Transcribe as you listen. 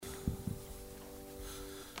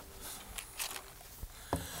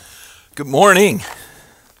Good morning.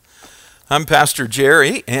 I'm Pastor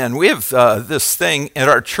Jerry, and we have this thing at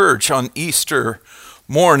our church on Easter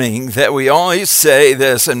morning that we always say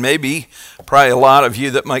this, and maybe probably a lot of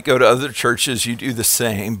you that might go to other churches, you do the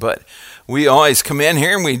same, but we always come in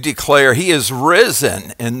here and we declare, He is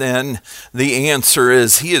risen, and then the answer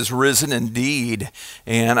is, He is risen indeed.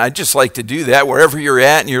 And I just like to do that wherever you're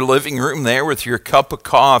at in your living room there with your cup of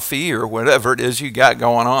coffee or whatever it is you got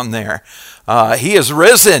going on there. He is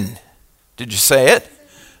risen. Did you say it?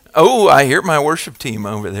 Oh, I hear my worship team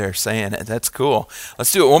over there saying it. That's cool.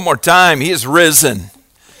 Let's do it one more time. He is risen.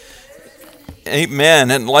 Amen.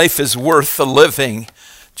 And life is worth the living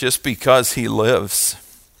just because He lives.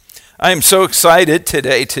 I am so excited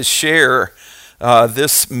today to share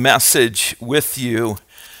this message with you.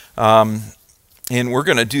 And we're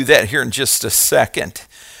going to do that here in just a second.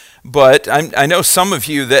 But I know some of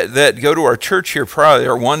you that go to our church here probably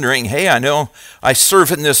are wondering, hey, I know I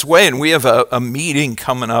serve in this way, and we have a meeting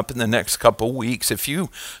coming up in the next couple weeks. If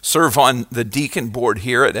you serve on the deacon board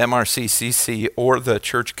here at MRCCC or the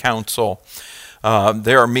church council,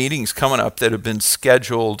 there are meetings coming up that have been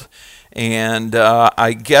scheduled. And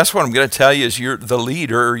I guess what I'm going to tell you is the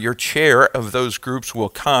leader, your chair of those groups will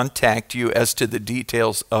contact you as to the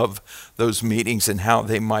details of those meetings and how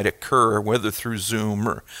they might occur, whether through Zoom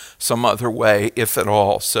or some other way, if at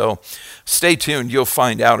all. So stay tuned. You'll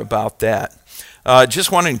find out about that.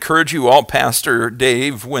 Just want to encourage you all. Pastor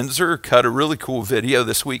Dave Windsor cut a really cool video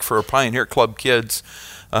this week for our Pioneer Club kids.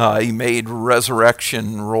 He made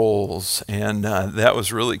resurrection rolls, and that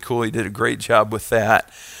was really cool. He did a great job with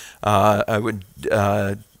that. I would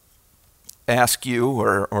ask you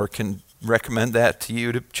or can recommend that to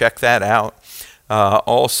you to check that out.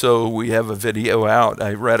 Also, we have a video out.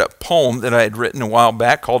 I read a poem that I had written a while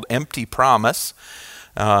back called Empty Promise,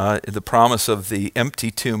 the promise of the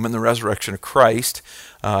empty tomb and the resurrection of Christ.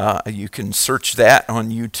 You can search that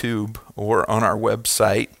on YouTube or on our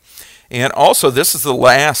website. And also, this is the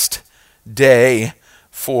last day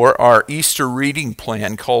for our Easter reading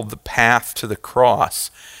plan called The Path to the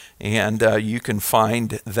Cross. And you can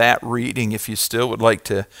find that reading if you still would like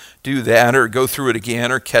to do that or go through it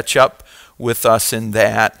again or catch up with us in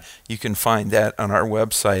that. You can find that on our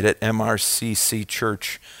website at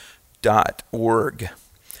mrccchurch.org.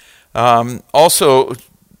 Also,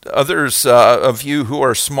 others of you who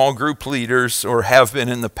are small group leaders or have been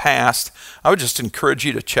in the past, I would just encourage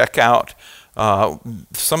you to check out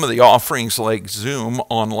some of the offerings like Zoom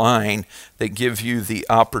online that give you the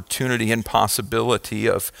opportunity and possibility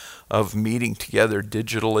of meeting together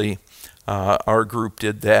digitally. Our group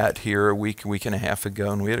did that here a week and a half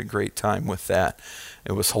ago, and we had a great time with that.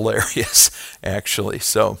 It was hilarious, actually.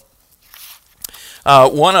 So,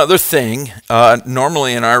 one other thing,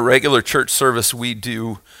 normally in our regular church service, we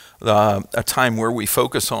do a time where we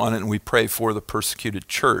focus on it and we pray for the persecuted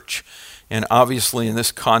church. And obviously in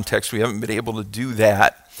this context, we haven't been able to do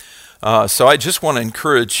that. So I just want to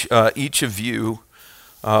encourage each of you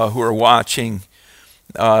who are watching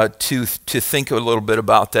to think a little bit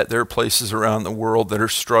about that. There are places around the world that are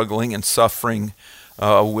struggling and suffering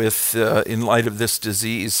with, in light of this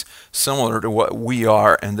disease, similar to what we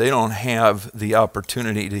are, and they don't have the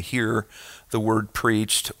opportunity to hear the word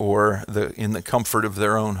preached or in the comfort of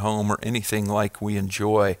their own home or anything like we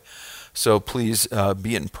enjoy. So please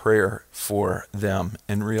be in prayer for them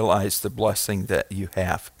and realize the blessing that you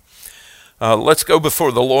have. Let's go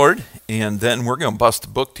before the Lord, and then we're going to bust a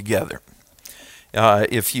book together.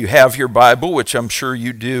 If you have your Bible, which I'm sure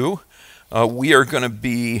you do, we are going to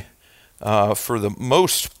be, for the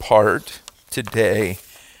most part today,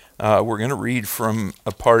 we're going to read from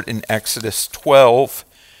a part in Exodus 12.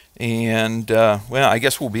 And, well, I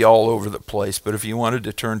guess we'll be all over the place, but if you wanted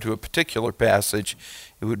to turn to a particular passage,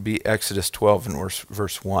 it would be Exodus 12 and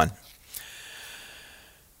verse 1.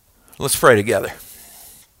 Let's pray together.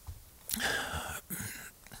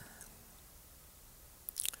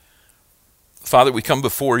 Father, we come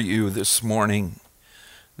before you this morning,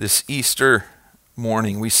 this Easter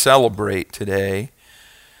morning. We celebrate today.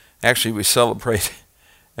 Actually, we celebrate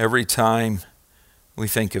every time we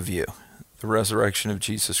think of you, the resurrection of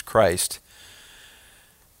Jesus Christ.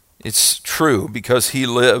 It's true, because He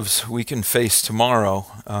lives, we can face tomorrow.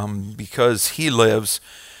 Because He lives,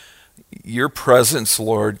 your presence,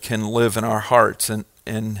 Lord, can live in our hearts and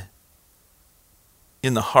in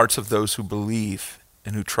the hearts of those who believe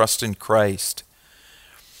and who trust in Christ.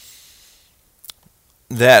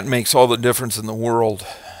 That makes all the difference in the world.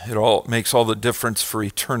 It all makes all the difference for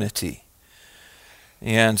eternity.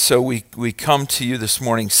 And so we come to you this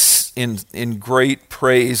morning in great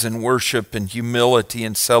praise and worship and humility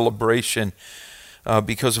and celebration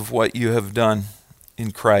because of what you have done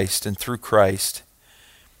in Christ and through Christ,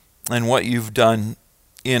 and what you've done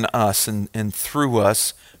in us and through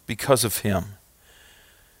us because of him.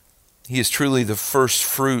 He is truly the first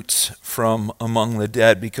fruits from among the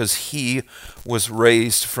dead because he was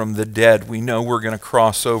raised from the dead. We know we're going to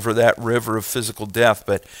cross over that river of physical death,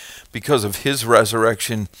 but because of his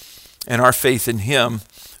resurrection and our faith in him,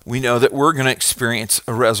 we know that we're going to experience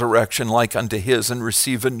a resurrection like unto his and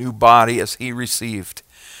receive a new body as he received.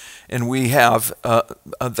 And we have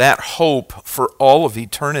that hope for all of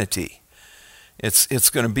eternity. It's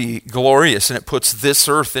going to be glorious, and it puts this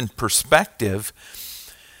earth in perspective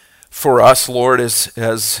for us, Lord, as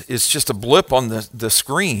it's just a blip on the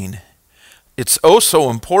screen. It's oh so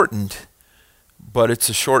important, but it's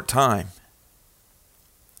a short time.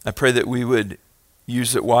 I pray that we would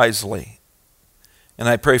use it wisely. And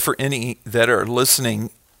I pray for any that are listening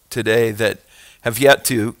today that have yet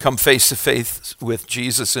to come face to face with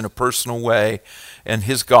Jesus in a personal way and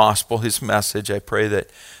his gospel, his message. I pray that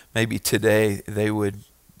maybe today they would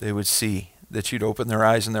see, that you'd open their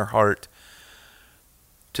eyes and their heart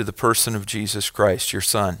to the person of Jesus Christ, your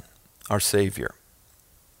Son, our Savior.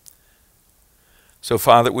 So,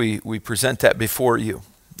 Father, we present that before you.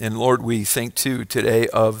 And Lord, we think too today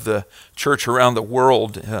of the church around the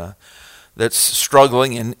world that's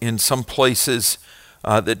struggling in some places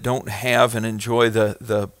that don't have and enjoy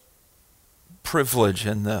the privilege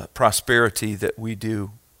and the prosperity that we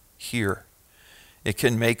do here. It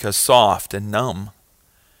can make us soft and numb.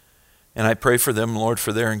 And I pray for them, Lord,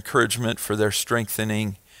 for their encouragement, for their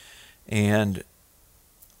strengthening, and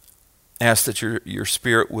ask that your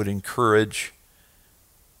Spirit would encourage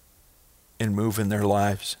and move in their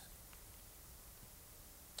lives.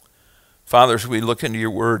 Father, as we look into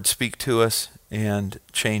your word, speak to us and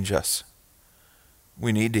change us.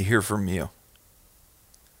 We need to hear from you.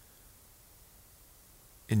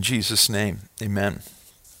 In Jesus' name, amen.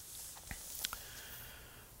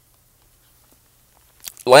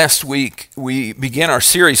 Last week, we began our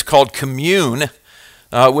series called Commune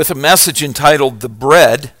with a message entitled The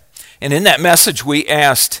Bread. And in that message, we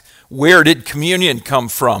asked, where did communion come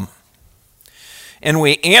from? And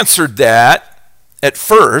we answered that at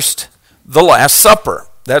first, the Last Supper.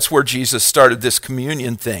 That's where Jesus started this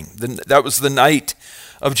communion thing. That was the night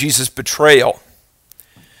of Jesus' betrayal.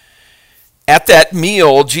 At that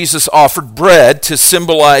meal, Jesus offered bread to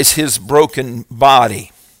symbolize his broken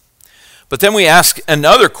body. But then we asked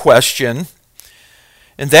another question,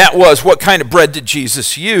 and that was, what kind of bread did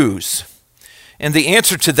Jesus use? And the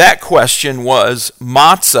answer to that question was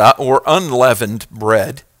matzah, or unleavened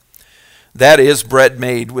bread. That is, bread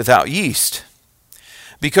made without yeast.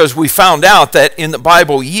 Because we found out that in the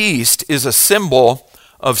Bible, yeast is a symbol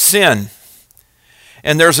of sin.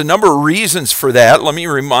 And there's a number of reasons for that. Let me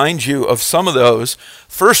remind you of some of those.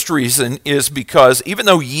 First reason is because even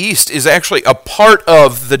though yeast is actually a part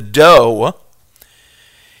of the dough,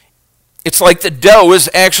 it's like the dough is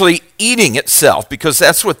actually eating itself, because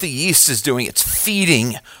that's what the yeast is doing. It's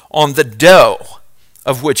feeding on the dough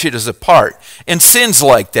of which it is a part. And sin's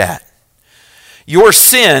like that. Your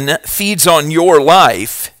sin feeds on your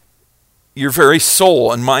life. Your very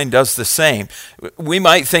soul and mind does the same. We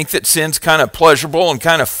might think that sin's kind of pleasurable and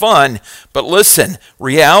kind of fun, but listen,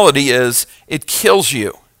 reality is it kills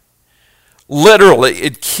you. Literally,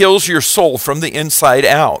 it kills your soul from the inside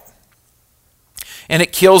out. And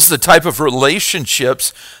it kills the type of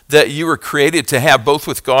relationships that you were created to have, both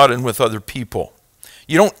with God and with other people.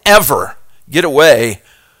 You don't ever get away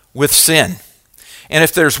with sin. And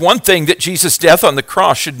if there's one thing that Jesus' death on the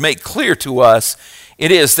cross should make clear to us, it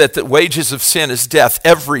is that the wages of sin is death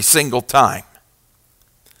every single time.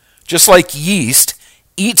 Just like yeast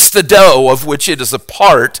eats the dough of which it is a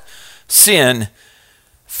part, sin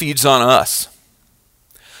feeds on us.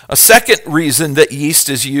 A second reason that yeast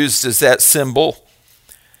is used as that symbol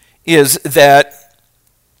is that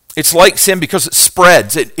it's like sin because it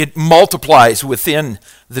spreads, it multiplies within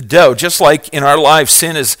the dough. Just like in our lives,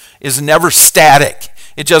 sin is never static.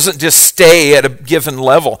 It doesn't just stay at a given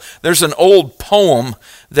level. There's an old poem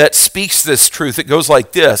that speaks this truth. It goes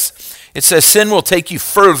like this. It says, sin will take you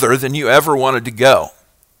further than you ever wanted to go.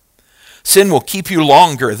 Sin will keep you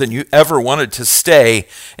longer than you ever wanted to stay.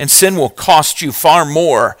 And sin will cost you far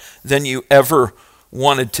more than you ever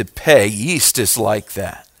wanted to pay. Yeast is like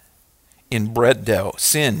that. In bread dough,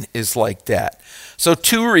 sin is like that. So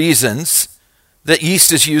 2 reasons that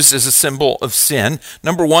yeast is used as a symbol of sin.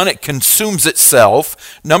 Number 1, it consumes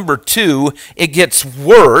itself. Number 2, it gets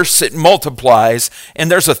worse, it multiplies. And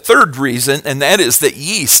there's a third reason, and that is that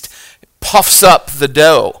yeast puffs up the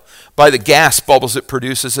dough by the gas bubbles it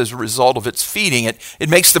produces as a result of its feeding. It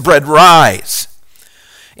makes the bread rise.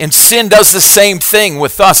 And sin does the same thing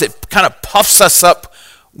with us. It kind of puffs us up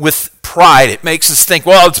with pride. It makes us think,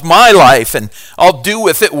 well, it's my life, and I'll do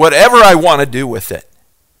with it whatever I want to do with it.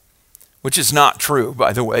 Which is not true,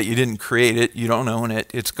 by the way. You didn't create it. You don't own it.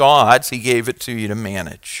 It's God's. He gave it to you to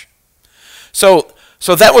manage. So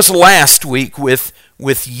that was last week with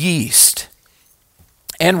yeast.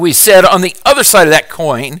 And we said on the other side of that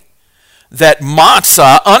coin that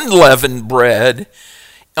matzah, unleavened bread,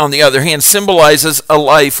 on the other hand, symbolizes a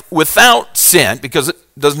life without sin because it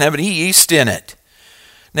doesn't have any yeast in it.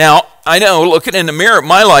 Now, I know, looking in the mirror at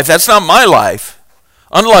my life, that's not my life.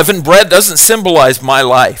 Unleavened bread doesn't symbolize my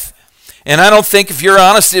life. And I don't think, if you're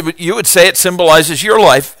honest, you would say it symbolizes your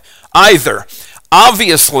life either.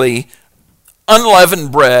 Obviously,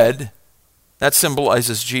 unleavened bread, that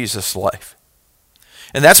symbolizes Jesus' life.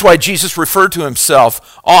 And that's why Jesus referred to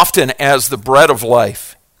himself often as the bread of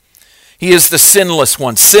life. He is the sinless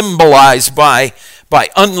one, symbolized by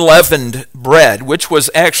unleavened bread, which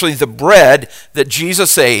was actually the bread that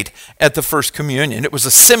Jesus ate at the first communion. It was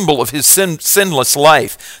a symbol of his sinless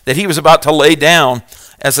life that he was about to lay down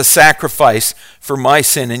as a sacrifice for my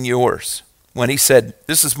sin and yours, when he said,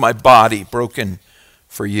 "This is my body broken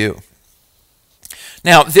for you."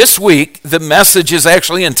 Now, this week, the message is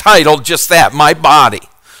actually entitled just that, my body.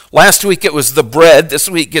 Last week it was the bread. This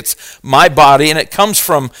week it's my body, and it comes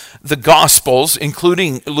from the Gospels,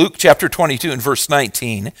 including Luke chapter 22 and verse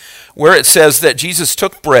 19, where it says that Jesus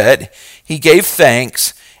took bread, he gave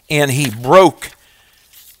thanks, and he broke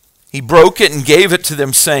it and gave it to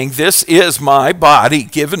them, saying, "This is my body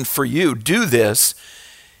given for you. Do this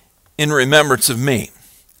in remembrance of me."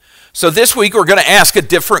 So this week we're going to ask a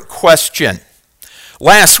different question.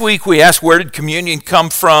 Last week we asked, where did communion come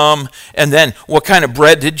from? And then, what kind of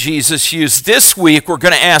bread did Jesus use? This week we're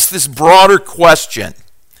going to ask this broader question.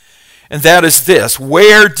 And that is this: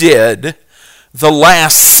 where did the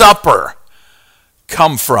Last Supper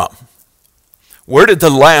come from? Where did the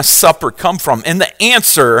Last Supper come from? And the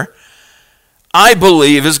answer, I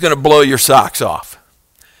believe, is going to blow your socks off.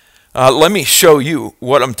 Let me show you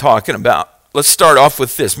what I'm talking about. Let's start off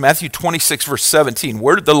with this. Matthew 26, verse 17.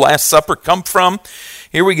 Where did the Last Supper come from?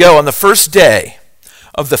 Here we go. On the first day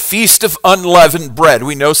of the Feast of Unleavened Bread,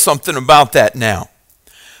 we know something about that now.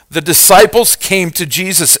 The disciples came to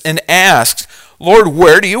Jesus and asked, "Lord,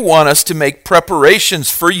 where do you want us to make preparations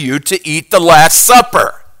for you to eat the Last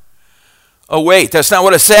Supper?" Oh, wait, that's not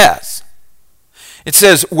what it says. It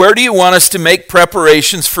says, "Where do you want us to make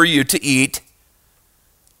preparations for you to eat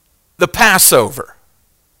the Passover?"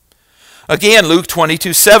 Again, Luke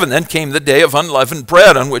 22:7, then came the day of unleavened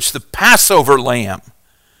bread on which the Passover lamb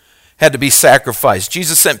had to be sacrificed.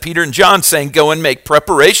 Jesus sent Peter and John saying, "Go and make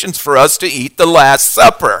preparations for us to eat the Last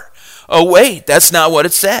Supper." Oh, wait, that's not what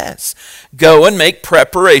it says. Go and make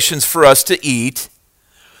preparations for us to eat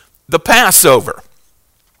the Passover.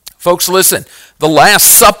 Folks, listen, the Last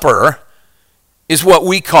Supper is what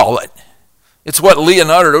we call it. It's what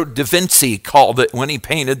Leonardo da Vinci called it when he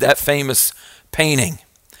painted that famous painting.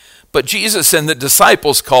 But Jesus and the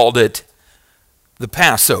disciples called it the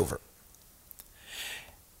Passover.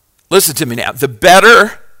 Listen to me now. The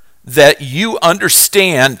better that you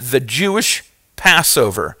understand the Jewish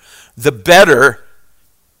Passover, the better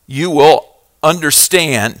you will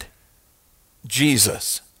understand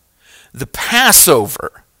Jesus. The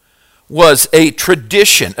Passover was a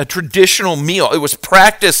tradition, a traditional meal. It was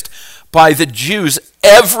practiced by the Jews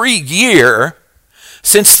every year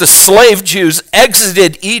since the slave Jews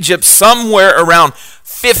exited Egypt somewhere around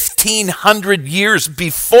 1,500 years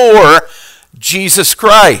before Jesus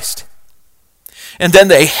Christ. And then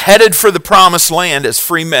they headed for the promised land as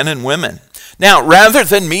free men and women. Now, rather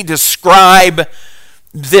than me describe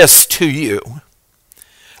this to you,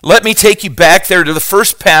 let me take you back there to the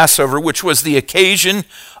first Passover, which was the occasion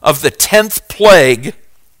of the 10th plague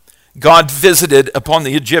God visited upon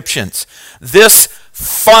the Egyptians. This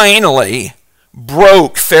finally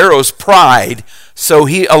broke Pharaoh's pride, so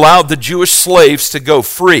he allowed the Jewish slaves to go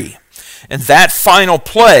free. And that final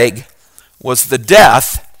plague was the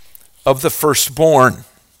death of the firstborn.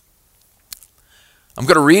 I'm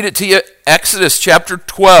going to read it to you, Exodus chapter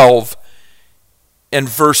 12 and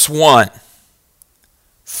verse 1.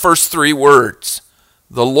 First three words,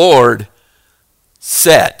 the Lord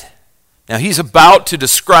said. Now he's about to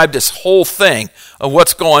describe this whole thing of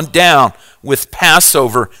what's going down with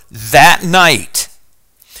Passover that night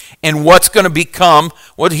and what's going to become,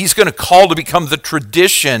 what he's going to call to become the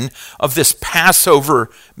tradition of this Passover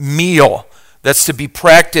meal that's to be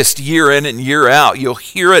practiced year in and year out. You'll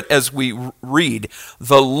hear it as we read.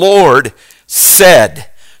 The Lord said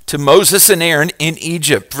to Moses and Aaron in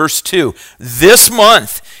Egypt. Verse 2, this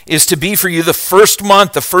month is to be for you the first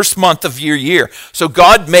month of your year. So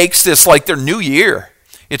God makes this like their new year.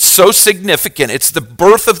 It's so significant. It's the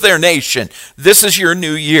birth of their nation. This is your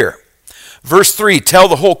new year. Verse 3, tell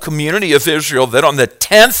the whole community of Israel that on the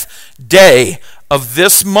 10th day of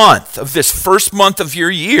this month, of this first month of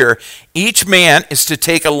your year, each man is to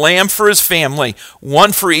take a lamb for his family,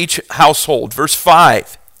 one for each household. Verse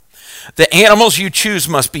 5, the animals you choose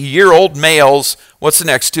must be year-old males. What's the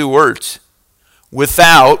next two words?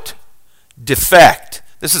 Without defect.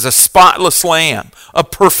 This is a spotless lamb, a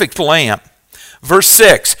perfect lamb. Verse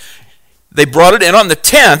 6, they brought it in on the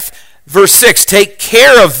 10th. Verse 6, take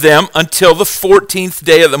care of them until the 14th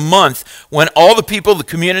day of the month, when all the people of the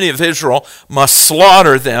community of Israel must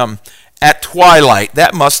slaughter them at twilight.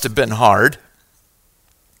 That must have been hard.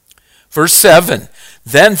 Verse 7,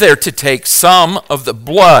 then they're to take some of the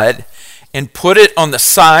blood and put it on the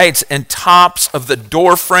sides and tops of the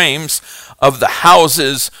door frames of the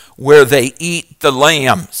houses where they eat the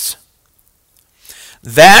lambs.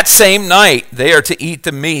 That same night they are to eat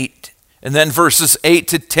the meat. And then verses 8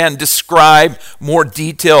 to 10 describe more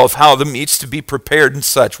detail of how the meat's to be prepared and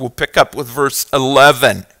such. We'll pick up with verse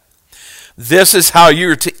 11. This is how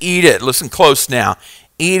you're to eat it. Listen close now.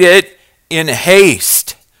 Eat it in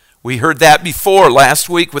haste. We heard that before last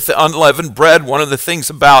week with the unleavened bread. One of the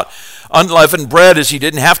things about unleavened bread is you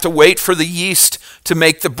didn't have to wait for the yeast to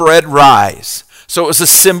make the bread rise. So it was a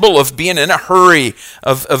symbol of being in a hurry,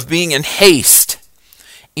 of being in haste.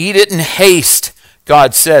 Eat it in haste,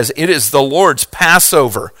 God says. It is the Lord's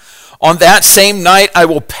Passover. On that same night I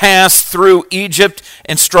will pass through Egypt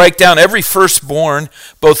and strike down every firstborn,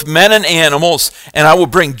 both men and animals, and I will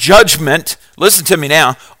bring judgment, listen to me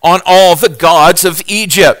now, on all the gods of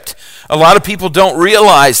Egypt. A lot of people don't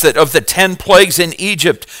realize that of the 10 plagues in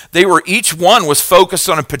Egypt, each one was focused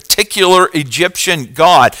on a particular Egyptian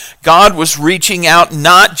god. God was reaching out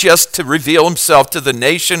not just to reveal himself to the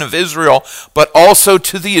nation of Israel, but also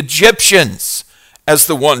to the Egyptians as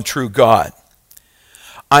the one true God.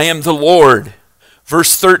 I am the Lord.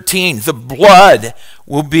 Verse 13, the blood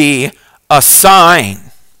will be a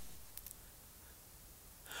sign.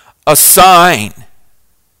 A sign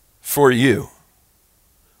for you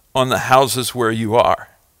on the houses where you are.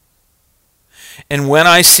 And when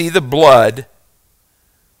I see the blood,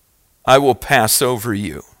 I will pass over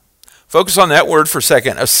you. Focus on that word for a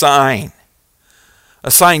second, a sign.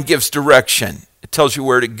 A sign gives direction. It tells you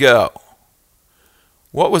where to go.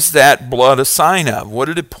 What was that blood a sign of? What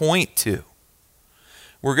did it point to?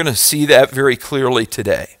 We're going to see that very clearly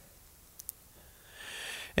today.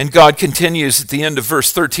 And God continues at the end of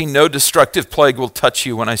verse 13, no destructive plague will touch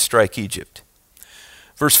you when I strike Egypt.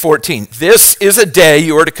 Verse 14, this is a day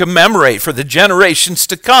you are to commemorate for the generations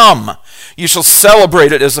to come. You shall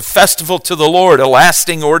celebrate it as a festival to the Lord, a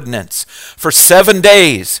lasting ordinance. For 7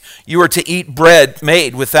 days you are to eat bread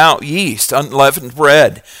made without yeast, unleavened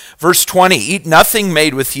bread. Verse 20, eat nothing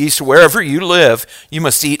made with yeast. Wherever you live, you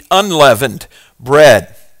must eat unleavened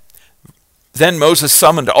bread. Then Moses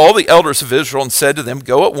summoned all the elders of Israel and said to them,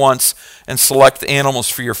 go at once and select animals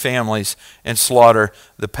for your families and slaughter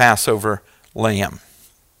the Passover lamb.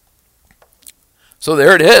 So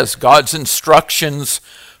there it is, God's instructions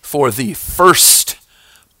for the first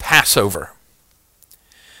Passover.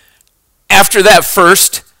 After that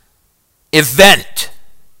first event,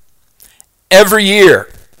 every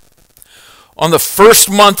year, on the first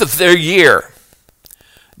month of their year,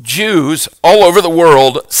 Jews all over the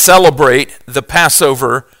world celebrate the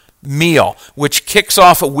Passover meal, which kicks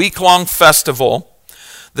off a week-long festival,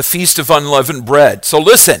 the Feast of Unleavened Bread. So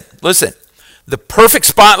listen. The perfect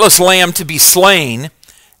spotless lamb to be slain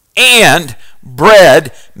and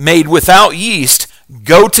bread made without yeast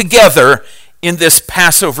go together in this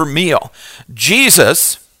Passover meal.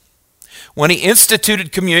 Jesus, when he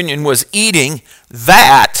instituted communion, was eating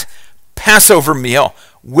that Passover meal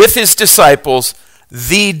with his disciples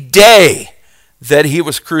the day that he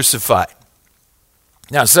was crucified.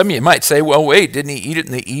 Now, some of you might say, well, wait, didn't he eat it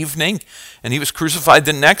in the evening? And he was crucified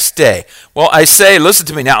the next day. Well, I say, listen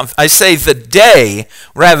to me now, I say the day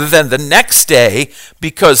rather than the next day,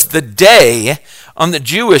 because the day on the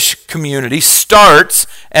Jewish community starts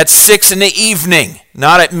at 6 in the evening,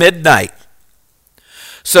 not at midnight.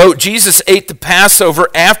 So Jesus ate the Passover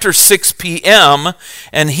after 6 p.m.,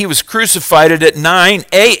 and he was crucified at 9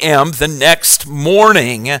 a.m. the next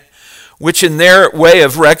morning, which in their way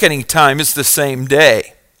of reckoning time is the same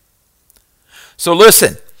day. So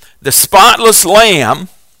listen, the spotless lamb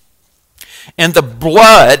and the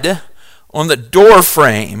blood on the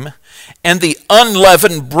doorframe and the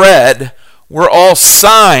unleavened bread were all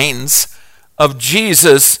signs of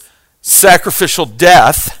Jesus sacrificial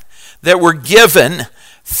death that were given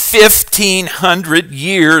 1,500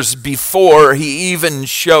 years before he even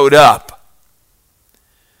showed up.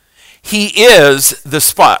 He is the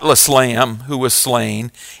spotless lamb who was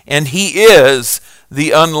slain, and he is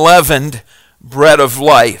the unleavened bread of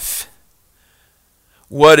life.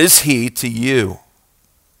 What is he to you?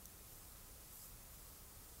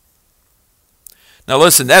 Now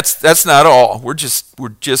listen, that's not all. We're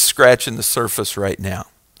just scratching the surface right now.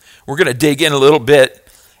 We're going to dig in a little bit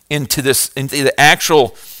into the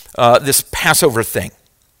actual this Passover thing,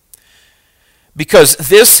 because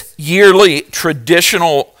this yearly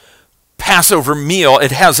traditional Passover meal,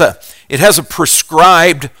 it has a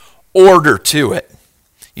prescribed order to it.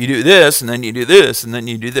 You do this, and then you do this, and then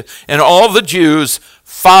you do this, and all the Jews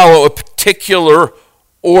follow a particular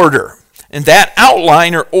order. And that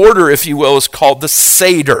outline or order, if you will, is called the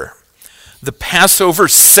Seder. The Passover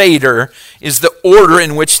Seder is the order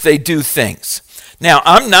in which they do things. Now,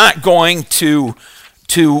 I'm not going to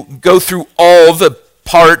go through all the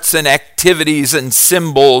parts and activities and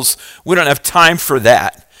symbols. We don't have time for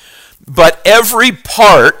that. But every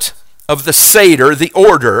part of the Seder, the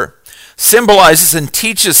order, symbolizes and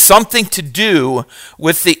teaches something to do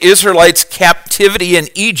with the Israelites' captivity in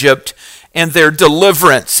Egypt and their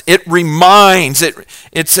deliverance. It reminds,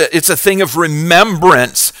 it's a thing of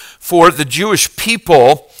remembrance for the Jewish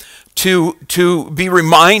people to be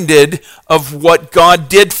reminded of what God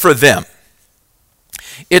did for them.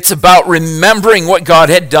 It's about remembering what God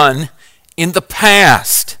had done in the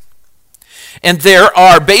past. And there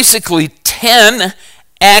are basically 10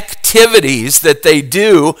 activities that they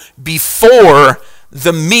do before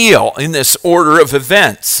the meal in this order of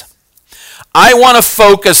events. I want to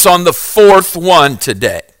focus on the fourth one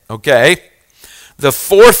today, okay? The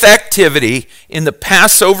fourth activity in the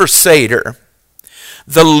Passover Seder.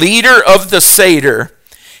 The leader of the Seder,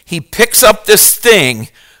 he picks up this thing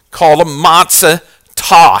called a matzah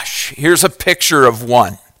tosh. Here's a picture of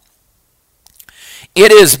one.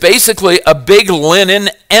 It is basically a big linen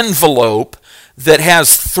envelope that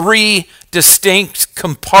has 3 distinct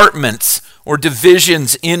compartments or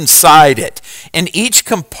divisions inside it. And each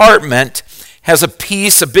compartment has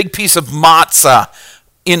a big piece of matzah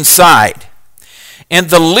inside. And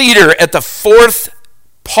the leader at the fourth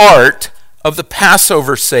part of the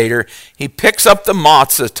Passover Seder, he picks up the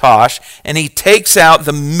matzah tosh and he takes out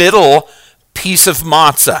the middle piece of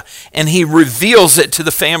matzah and he reveals it to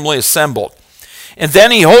the family assembled. And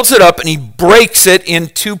then he holds it up and he breaks it in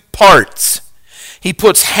 2 parts. He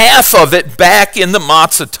puts half of it back in the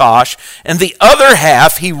matzah tosh, and the other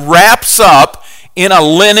half he wraps up in a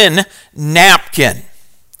linen napkin.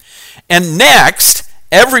 And next,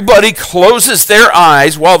 everybody closes their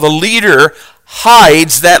eyes while the leader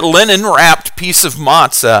hides that linen-wrapped piece of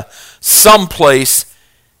matzah someplace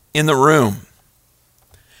in the room.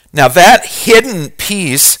 Now, that hidden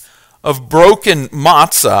piece of broken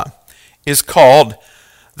matzah is called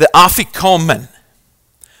the afikomen.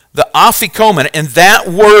 The afikomen, and that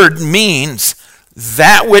word means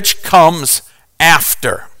that which comes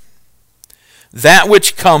after. That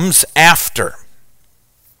which comes after.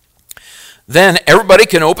 Then everybody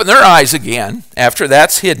can open their eyes again after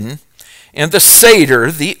that's hidden, and the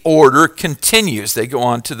Seder, the order, continues. They go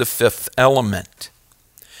on to the 5th element.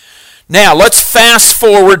 Now, let's fast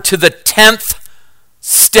forward to the 10th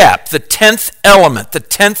step, the 10th element, the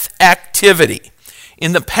 10th activity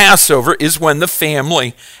in the Passover is when the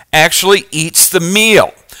family actually eats the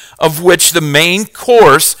meal, of which the main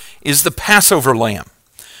course is the Passover lamb.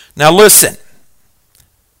 Now listen,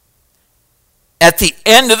 at the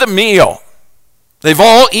end of the meal, they've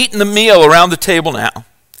all eaten the meal around the table now.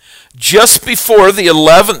 Just before the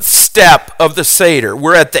 11th step of the Seder,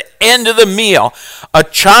 we're at the end of the meal, a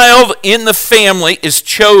child in the family is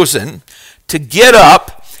chosen to get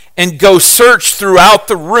up and go search throughout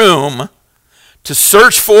the room to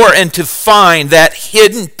search for and to find that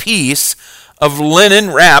hidden piece of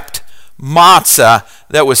linen-wrapped matzah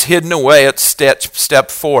that was hidden away at step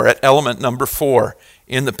 4, at element number 4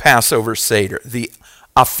 in the Passover Seder, the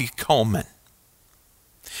afikomen.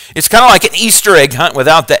 It's kind of like an Easter egg hunt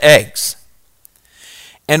without the eggs.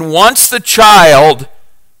 And once the child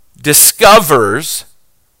discovers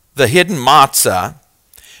the hidden matzah,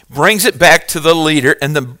 brings it back to the leader,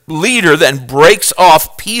 and the leader then breaks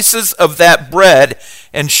off pieces of that bread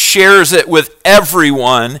and shares it with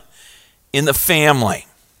everyone in the family.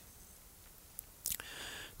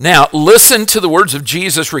 Now, listen to the words of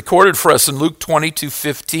Jesus recorded for us in Luke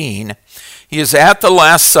 22:15. He is at the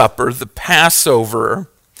Last Supper, the Passover,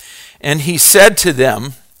 and he said to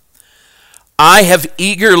them, I have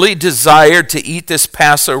eagerly desired to eat this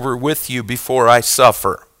Passover with you before I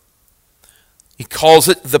suffer. He calls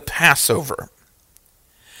it the Passover.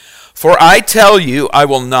 For I tell you, I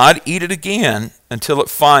will not eat it again until it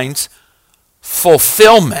finds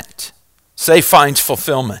fulfillment. Say, finds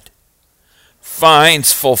fulfillment.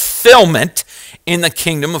 Finds fulfillment in the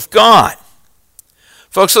kingdom of God.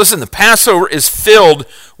 Folks, listen, the Passover is filled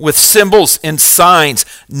with symbols and signs,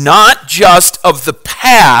 not just of the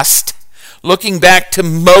past, looking back to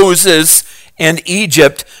Moses and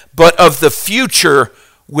Egypt, but of the future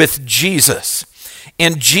with Jesus.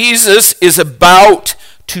 And Jesus is about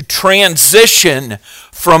to transition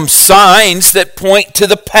from signs that point to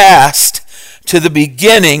the past to the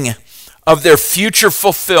beginning of their future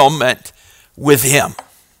fulfillment with him.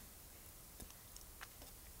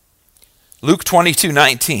 Luke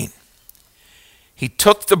 22:19. He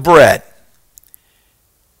took the bread.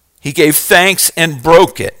 He gave thanks and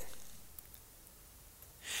broke it.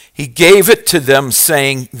 He gave it to them,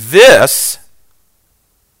 saying, "This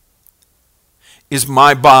is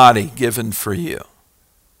my body given for you.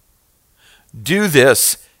 Do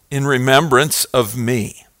this in remembrance of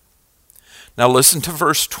me." Now listen to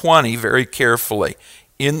verse 20 very carefully.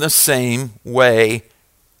 In the same way,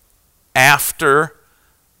 after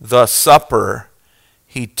the supper,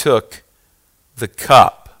 he took the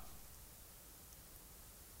cup.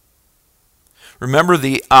 Remember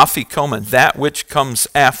the afikomen, that which comes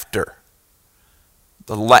after.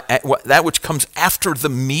 That which comes after the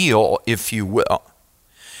meal, if you will.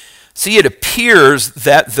 See, it appears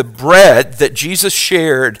that the bread that Jesus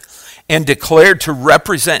shared and declared to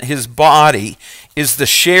represent his body is the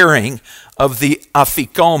sharing of the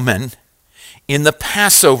afikomen in the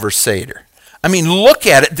Passover Seder. I mean, look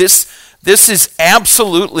at it. This is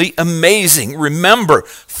absolutely amazing. Remember,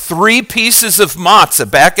 3 pieces of matzah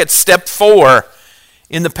back at step 4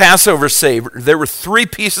 in the Passover Seder. There were 3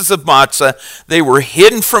 pieces of matzah. They were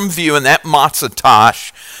hidden from view in that matzah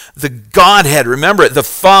tash. The Godhead, remember it, the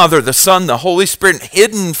Father, the Son, the Holy Spirit,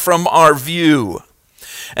 hidden from our view.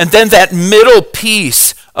 And then that middle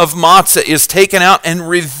piece of matzah is taken out and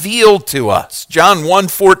revealed to us. John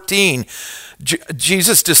 1:14,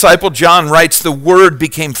 Jesus' disciple John writes, "The Word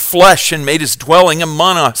became flesh and made his dwelling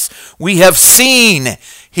among us. We have seen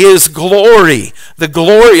his glory, the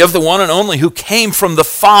glory of the one and only who came from the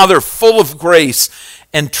Father, full of grace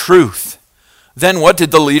and truth." Then what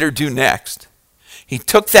did the leader do next? He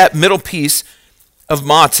took that middle piece of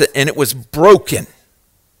matzah and it was broken,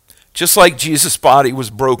 just like Jesus' body was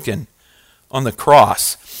broken on the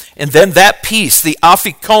cross. And then that piece, the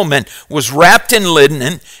afikomen, was wrapped in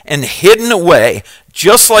linen and hidden away,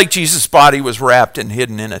 just like Jesus' body was wrapped and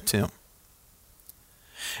hidden in a tomb.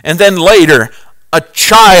 And then later, a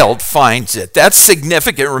child finds it. That's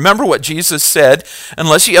significant. Remember what Jesus said,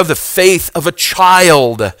 unless you have the faith of a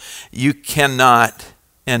child, you cannot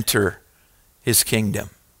enter his kingdom.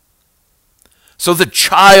 So the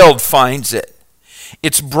child finds it.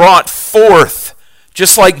 It's brought forth,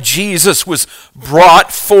 just like Jesus was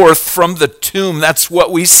brought forth from the tomb. That's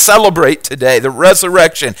what we celebrate today, the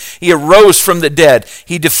resurrection. He arose from the dead.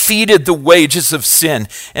 He defeated the wages of sin.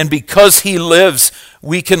 And because he lives,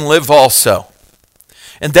 we can live also.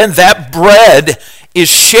 And then that bread is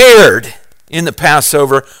shared in the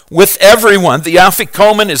Passover with everyone. The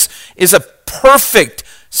afikomen is a perfect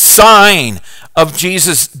sign of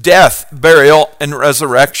Jesus' death, burial, and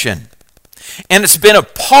resurrection. And it's been a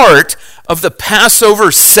part of the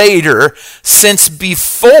Passover Seder since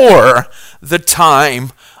before the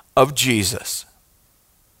time of Jesus.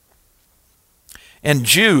 And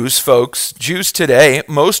Jews, folks, Jews today,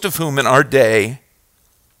 most of whom in our day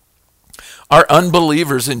are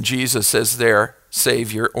unbelievers in Jesus as their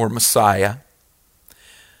Savior or Messiah.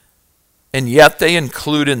 And yet they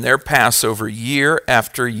include in their Passover year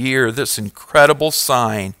after year this incredible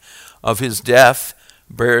sign of his death,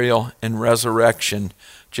 burial, and resurrection,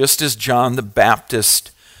 just as John the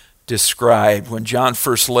Baptist described. When John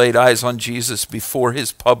first laid eyes on Jesus before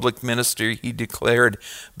his public ministry, he declared,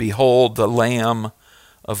 "Behold, the Lamb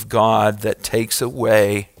of God that takes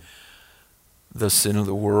away the sin of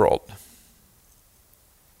the world."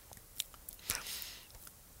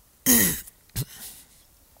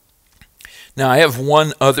 Now, I have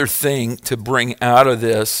one other thing to bring out of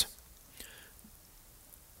this.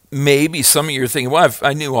 Maybe some of you are thinking, well,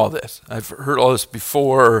 I knew all this. I've heard all this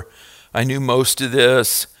before. I knew most of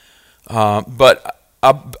this. But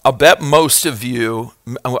I'll bet most of you,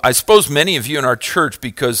 I suppose many of you in our church,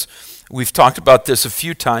 because we've talked about this a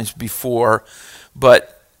few times before,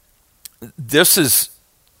 but this is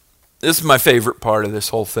my favorite part of this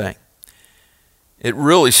whole thing. It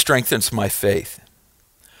really strengthens my faith.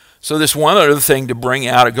 So this one other thing to bring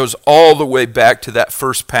out, it goes all the way back to that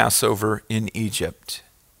first Passover in Egypt.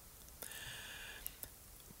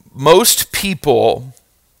 Most people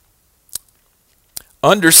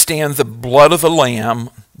understand the blood of the lamb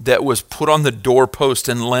that was put on the doorpost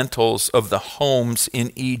and lintels of the homes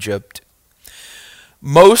in Egypt.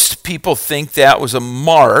 Most people think that was a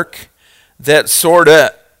mark that sort of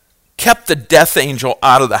kept the death angel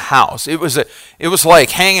out of the house. It was like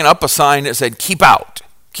hanging up a sign that said, keep out,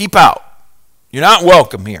 keep out. You're not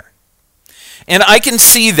welcome here. And I can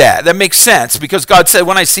see that. That makes sense because God said,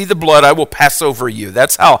 when I see the blood, I will pass over you.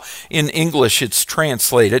 That's how in English it's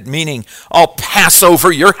translated, meaning I'll pass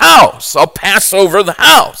over your house. I'll pass over the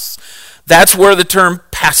house. That's where the term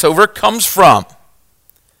Passover comes from.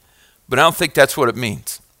 But I don't think that's what it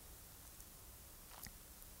means.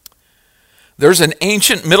 There's an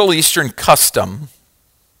ancient Middle Eastern custom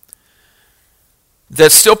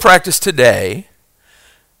that's still practiced today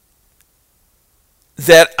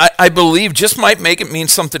that I believe just might make it mean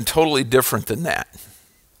something totally different than that.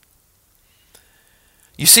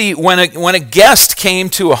 You see, when a guest came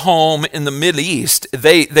to a home in the Middle East,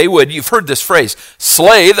 they would, you've heard this phrase,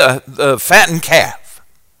 slay the fattened calf.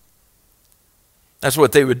 That's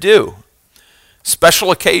what they would do. Special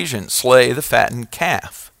occasion, slay the fattened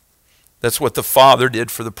calf. That's what the father did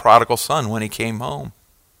for the prodigal son when he came home.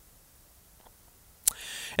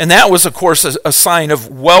 And that was, of course, a sign of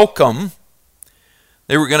welcome.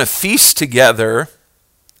 They were going to feast together,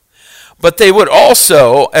 but they would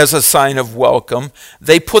also, as a sign of welcome,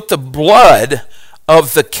 they put the blood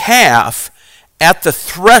of the calf at the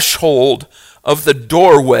threshold of the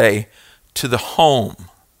doorway to the home.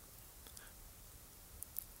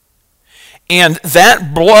 And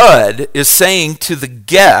that blood is saying to the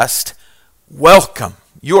guest, welcome.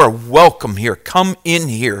 You are welcome here. Come in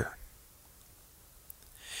here.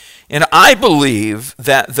 And I believe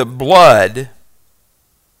that the blood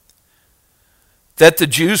that the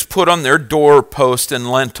Jews put on their doorpost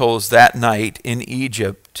and lintels that night in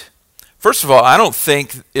Egypt, first of all, I don't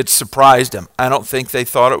think it surprised them. I don't think they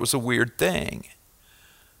thought it was a weird thing.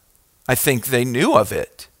 I think they knew of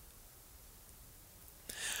it.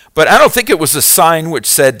 But I don't think it was a sign which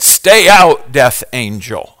said, stay out, death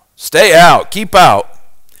angel. Stay out, keep out.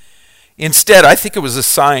 Instead, I think it was a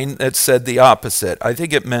sign that said the opposite. I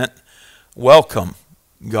think it meant, welcome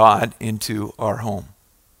God into our home.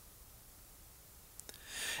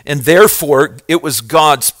 And therefore, it was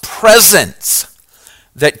God's presence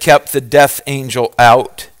that kept the death angel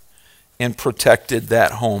out and protected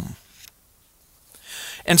that home.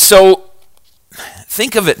 And so,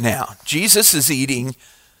 think of it now. Jesus is eating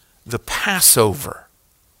the Passover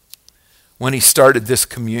when he started this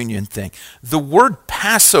communion thing. The word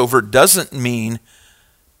Passover doesn't mean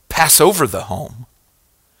pass over the home,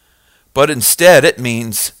 but instead it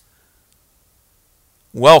means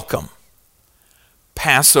welcome.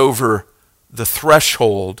 Pass over the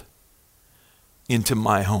threshold into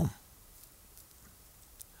my home.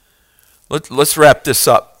 Let's wrap this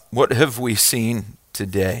up. What have we seen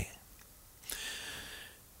today?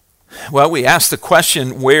 Well, we asked the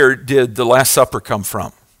question, where did the Last Supper come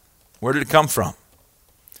from? Where did it come from?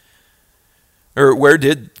 Or where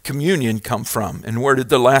did communion come from? And where did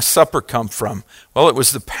the Last Supper come from? Well, it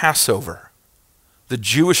was the Passover, the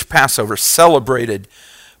Jewish Passover, celebrated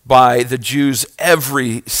by the Jews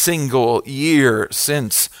every single year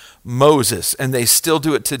since Moses, and they still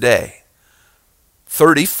do it today.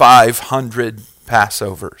 3,500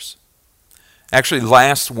 Passovers. Actually,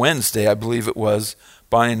 last Wednesday, I believe it was,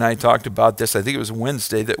 Bonnie and I talked about this. I think it was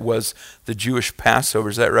Wednesday that was the Jewish Passover.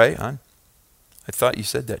 Is that right, hon? I thought you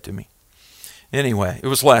said that to me. Anyway, it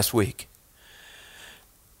was last week.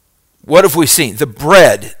 What have we seen? The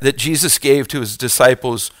bread that Jesus gave to his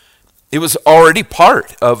disciples, it was already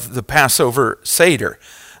part of the Passover Seder.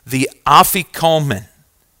 The afikomen,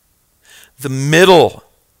 the middle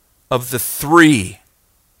of the three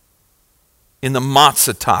in the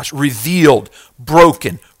matzah tash, revealed,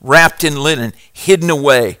 broken, wrapped in linen, hidden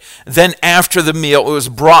away. Then after the meal, it was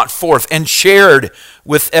brought forth and shared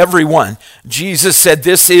with everyone. Jesus said,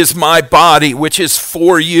 "This is my body, which is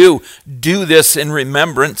for you. Do this in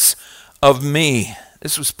remembrance of me."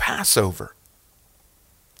 This was Passover.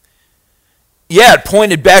 Yeah, it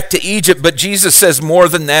pointed back to Egypt, but Jesus says more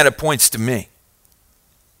than that, it points to me.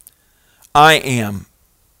 I am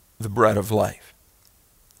the bread of life.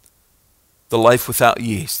 The life without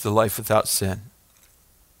yeast, the life without sin.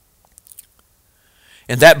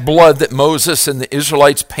 And that blood that Moses and the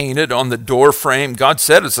Israelites painted on the door frame, God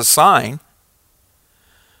said it's a sign.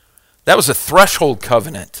 That was a threshold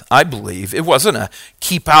covenant, I believe. It wasn't a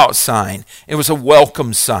keep out sign. It was a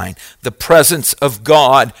welcome sign. The presence of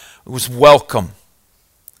God was welcome.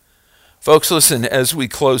 Folks, listen, as we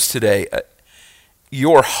close today,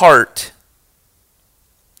 your heart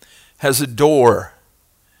has a door,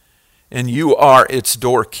 and you are its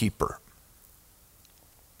doorkeeper.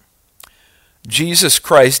 Jesus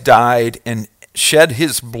Christ died and shed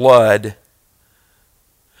his blood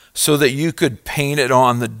so that you could paint it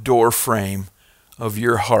on the doorframe of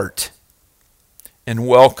your heart and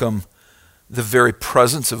welcome the very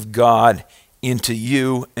presence of God into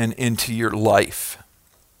you and into your life.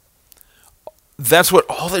 That's what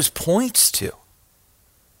all this points to.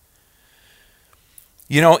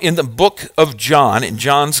 You know, in the book of John, in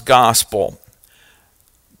John's gospel,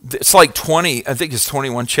 it's like 20, I think it's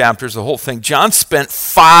 21 chapters, the whole thing. John spent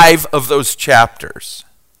 5 of those chapters.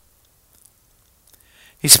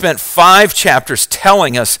 He spent 5 chapters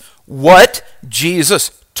telling us what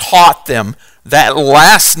Jesus taught them that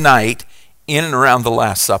last night in and around the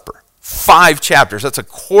Last Supper. 5 chapters. That's a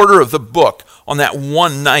quarter of the book on that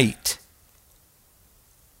one night.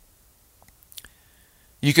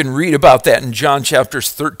 You can read about that in John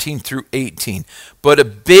chapters 13 through 18. But a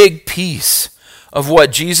big piece of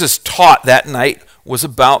what Jesus taught that night was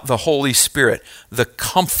about the Holy Spirit, the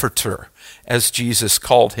Comforter, as Jesus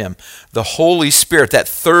called him. The Holy Spirit, that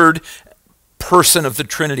third person of the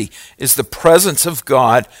Trinity, is the presence of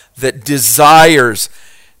God that desires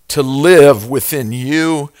to live within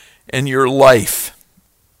you and your life.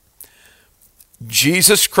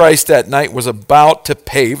 Jesus Christ that night was about to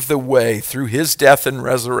pave the way through his death and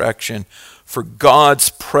resurrection for God's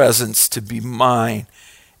presence to be mine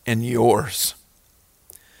and yours.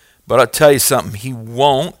 But I'll tell you something, he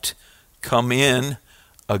won't come in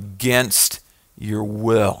against your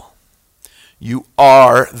will. You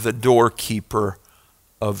are the doorkeeper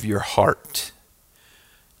of your heart.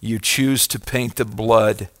 You choose to paint the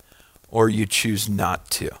blood or you choose not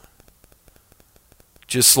to.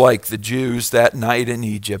 Just like the Jews that night in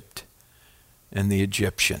Egypt and the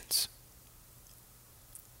Egyptians.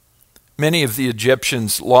 Many of the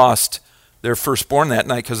Egyptians lost their firstborn that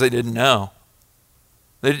night because they didn't know.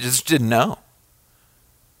 They just didn't know.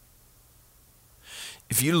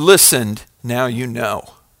 If you listened, now you know.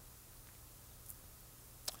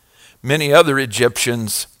 Many other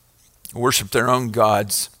Egyptians worshiped their own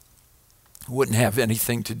gods, wouldn't have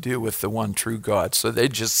anything to do with the one true God. So they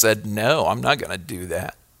just said, no, I'm not going to do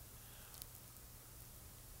that.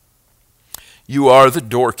 You are the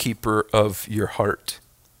doorkeeper of your heart.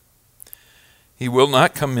 He will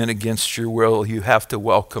not come in against your will. You have to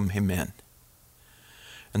welcome him in.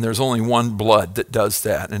 And there's only one blood that does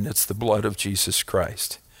that, and it's the blood of Jesus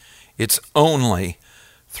Christ. It's only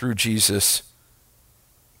through Jesus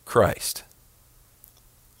Christ.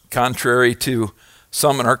 Contrary to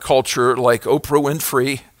some in our culture, like Oprah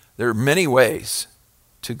Winfrey, there are many ways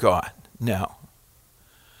to God. No,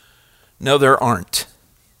 there aren't.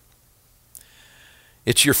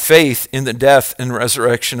 It's your faith in the death and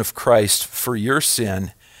resurrection of Christ for your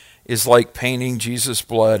sin is like painting Jesus'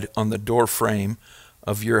 blood on the doorframe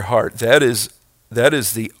of your heart. That is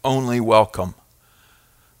the only welcome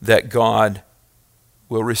that God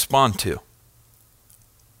will respond to.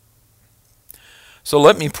 So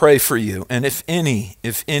let me pray for you. And if any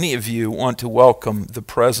of you want to welcome the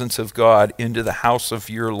presence of God into the house of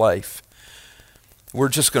your life, we're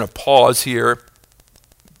just going to pause here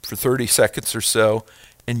for 30 seconds or so,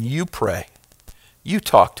 and you pray. You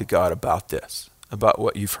talk to God about this, about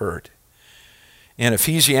what you've heard. And if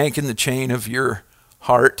he's yanking the chain of your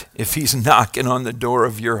heart, if he's knocking on the door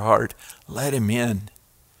of your heart, let him in.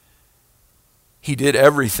 He did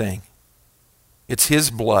everything. It's his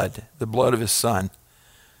blood, the blood of his Son.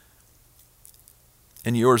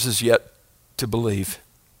 And yours is yet to believe.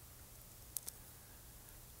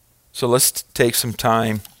 So let's take some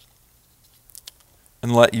time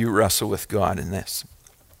and let you wrestle with God in this.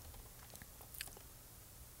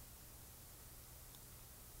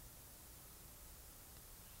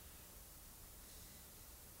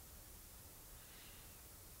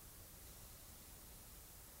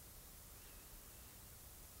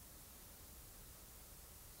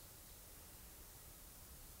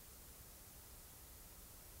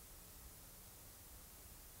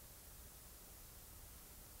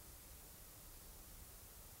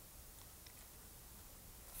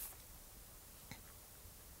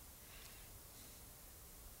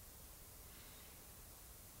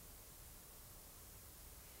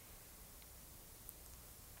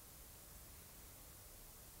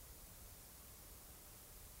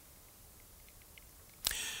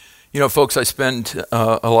 You know, folks, I spend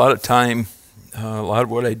a lot of time, a lot of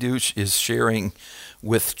what I do is sharing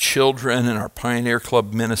with children in our Pioneer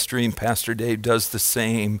Club ministry, and Pastor Dave does the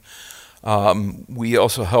same. We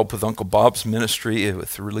also help with Uncle Bob's ministry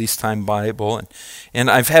with the Release Time Bible.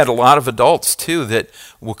 And I've had a lot of adults, too, that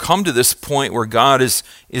will come to this point where God is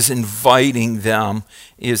inviting them,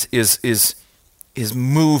 is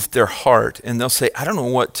moved their heart. And they'll say, I don't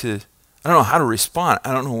know how to respond.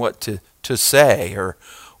 I don't know what to say or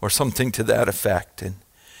something to that effect.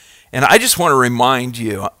 And I just want to remind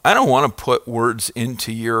you, I don't want to put words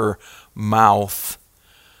into your mouth.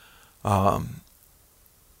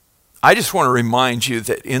 I just want to remind you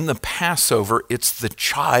that in the Passover, it's the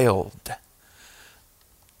child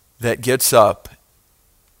that gets up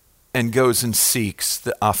and goes and seeks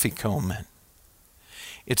the afikomen.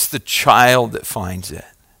 It's the child that finds it.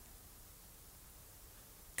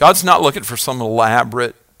 God's not looking for some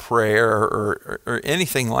elaborate prayer or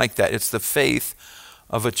anything like that. It's the faith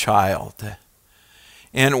of a child.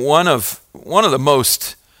 And one of the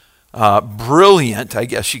most brilliant, I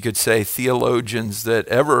guess you could say, theologians that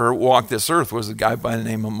ever walked this earth was a guy by the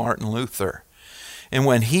name of Martin Luther. And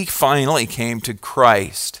when he finally came to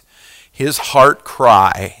Christ, his heart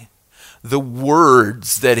cry, the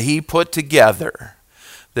words that he put together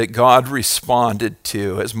that God responded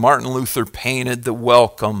to as Martin Luther painted the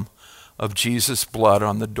welcome of Jesus' blood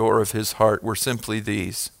on the door of his heart were simply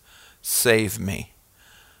these: save me,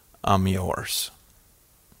 I'm yours.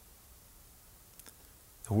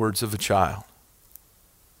 The words of a child.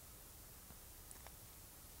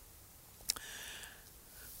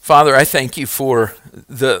 Father, I thank you for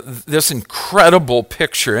this incredible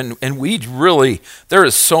picture, and we really, there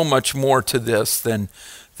is so much more to this than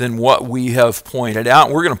what we have pointed out.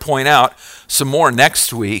 We're going to point out some more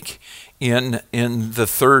next week in the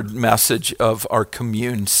third message of our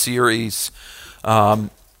commune series. And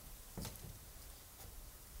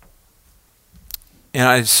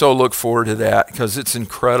I so look forward to that because it's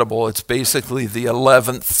incredible. It's basically the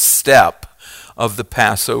 11th step of the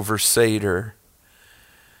Passover Seder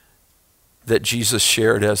that Jesus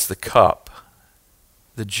shared as the cup,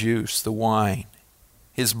 the juice, the wine,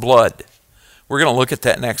 his blood. We're going to look at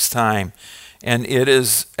that next time. And it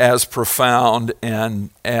is as profound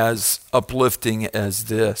and as uplifting as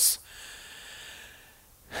this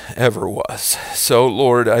ever was. So,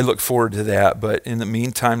 Lord, I look forward to that. But in the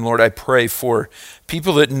meantime, Lord, I pray for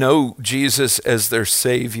people that know Jesus as their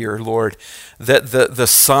Savior, Lord, that the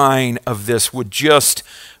sign of this would just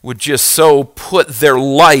so put their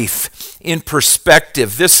life in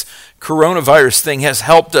perspective. This coronavirus thing has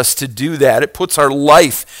helped us to do that. It puts our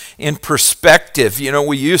life in perspective. You know,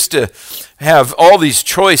 we used to have all these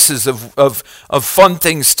choices of fun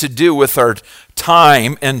things to do with our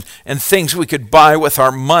time and things we could buy with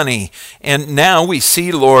our money. And now we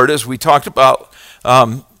see, Lord, as we talked about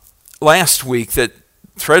last week, that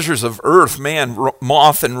treasures of earth, man,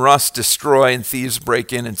 moth and rust destroy and thieves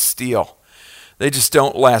break in and steal. They just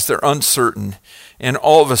don't last. They're uncertain. And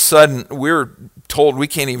all of a sudden, we're told we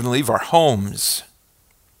can't even leave our homes.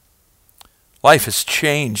 Life has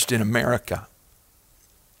changed in America.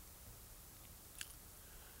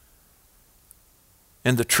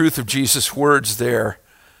 And the truth of Jesus' words there,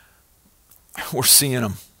 we're seeing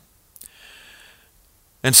them.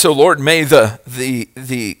 And so, Lord, may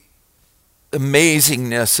the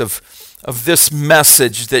amazingness of this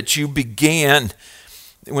message that you began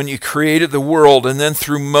when you created the world, and then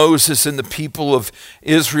through Moses and the people of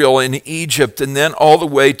Israel in Egypt, and then all the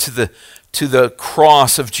way to the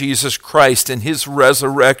cross of Jesus Christ and his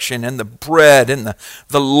resurrection and the bread and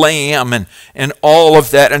the lamb and all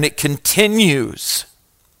of that, and it continues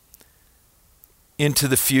into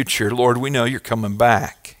the future. Lord, we know you're coming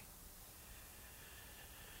back.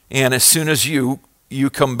 And as soon as you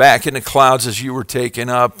come back in the clouds as you were taken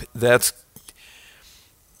up, that's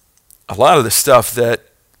a lot of the stuff that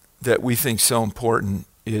we think so important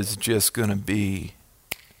is just going to be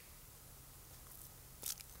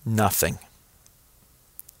nothing.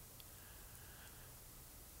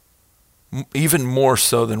 Even more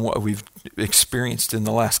so than what we've experienced in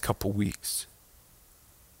the last couple weeks.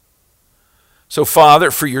 So,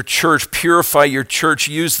 Father, for your church, purify your church.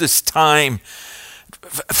 Use this time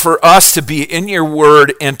for us to be in your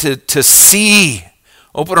word and to see.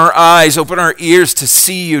 Open our eyes, open our ears to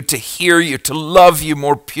see you, to hear you, to love you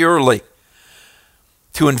more purely.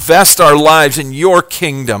 To invest our lives in your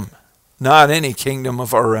kingdom, not any kingdom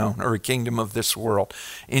of our own or a kingdom of this world.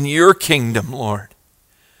 In your kingdom, Lord.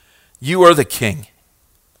 You are the King.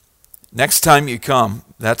 Next time you come,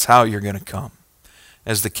 that's how you're going to come.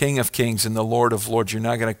 As the King of Kings and the Lord of Lords. You're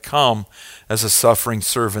not going to come as a suffering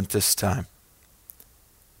servant this time.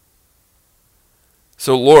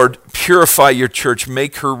 So, Lord, purify your church.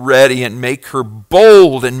 Make her ready and make her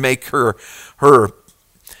bold and make her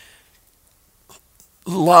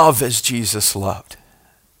love as Jesus loved.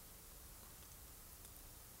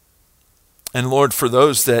 And Lord, for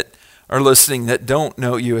those that are listening that don't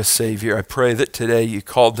know you as Savior, I pray that today you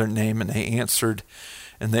called their name and they answered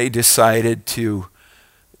and they decided to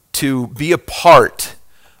be a part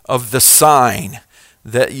of the sign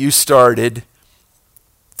that you started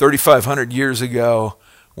 3,500 years ago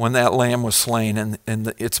when that lamb was slain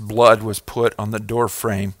and its blood was put on the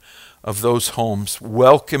doorframe of those homes,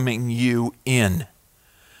 welcoming you in.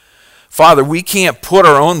 Father, we can't put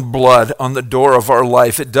our own blood on the door of our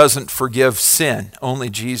life. It doesn't forgive sin. Only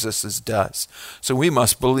Jesus' does. So we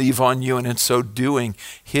must believe on you, and in so doing,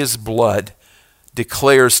 his blood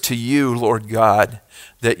declares to you, Lord God,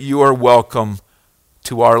 that you are welcome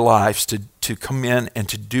to our lives to come in and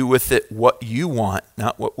to do with it what you want,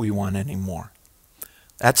 not what we want anymore.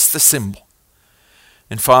 That's the symbol.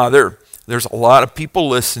 And Father, there's a lot of people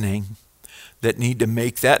listening that need to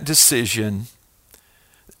make that decision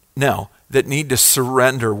now, that need to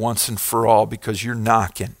surrender once and for all, because you're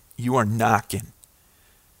knocking. You are knocking.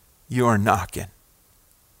 You are knocking.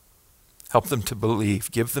 Help them to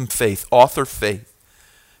believe. Give them faith. Author faith.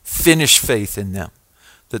 Finish faith in them,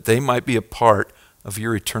 that they might be a part of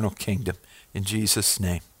your eternal kingdom. In Jesus'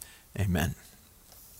 name, amen.